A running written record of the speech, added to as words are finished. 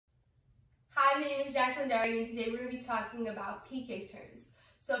Hi, my name is Jacklyn Dougherty, and today we're going to be talking about pique turns.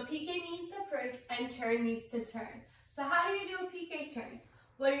 So pique means to prick and turn means to turn. So how do you do a pique turn?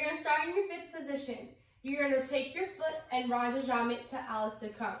 Well, you're going to start in your fifth position. You're going to take your foot and rond de jambe to Alice de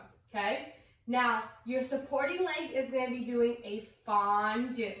Combe, okay? Now, your supporting leg is going to be doing a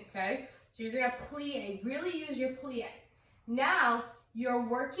fondue, okay? So you're going to plie, really use your plie. Now, your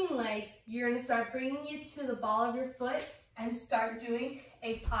working leg, you're going to start bringing it to the ball of your foot and start doing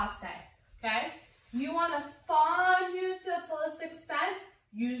a passe. Okay, you want to fondue to the fullest extent,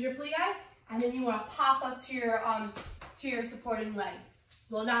 use your plie, and then you want to pop up to your supporting leg.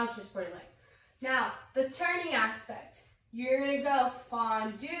 Well, now it's your supporting leg. Now, the turning aspect, you're going to go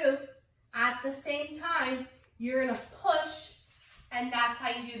fondue. At the same time, you're going to push, and that's how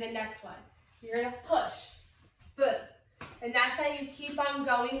you do the next one. You're going to push, boom, and that's how you keep on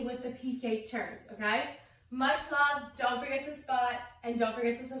going with the pique turns, okay? Much love, don't forget to spot, and don't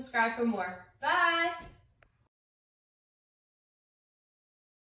forget to subscribe for more. Bye!